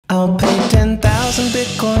I'll pay 10,000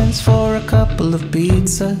 bitcoins for a couple of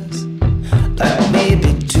pizzas, like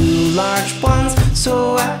maybe 2 large ones,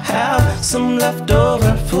 so I have some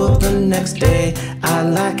leftover for the next day. I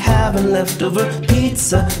like having leftover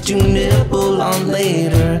pizza to nibble on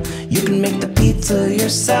later. You can make the pizza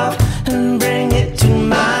yourself and bring it to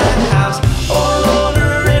my house, or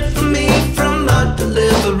order it for me from a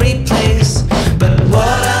delivery place. But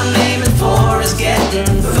what I'm aiming for is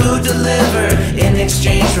getting food delivered in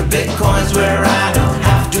exchange for bitcoins, where I don't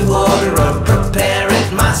have to order or prepare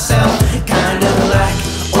it myself. Kind of like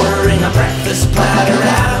ordering a breakfast platter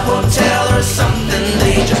at a hotel or something.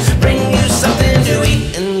 They just bring you something to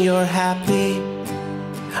eat and you're happy.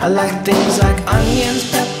 I like things like onions,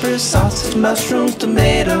 peppers, sausage, mushrooms,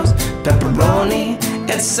 tomatoes, pepperoni,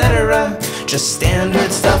 etc. Just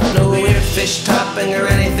standard stuff, no weird fish topping or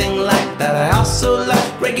anything like that. I also like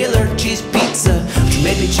regular cheese pizza, which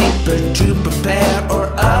may be cheaper to prepare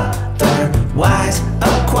or otherwise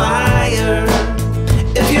acquire.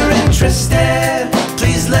 If you're interested,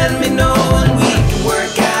 please let me know and we can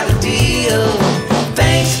work out a deal.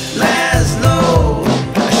 Thanks, Laszlo.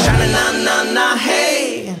 Sha-na-na-na-na,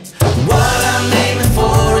 hey. What I'm aiming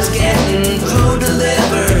for is getting food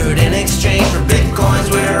delivered in exchange for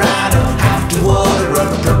bitcoins, where I don't have to order or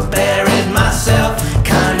prepare it myself.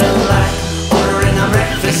 Kind of like ordering a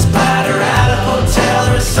breakfast platter out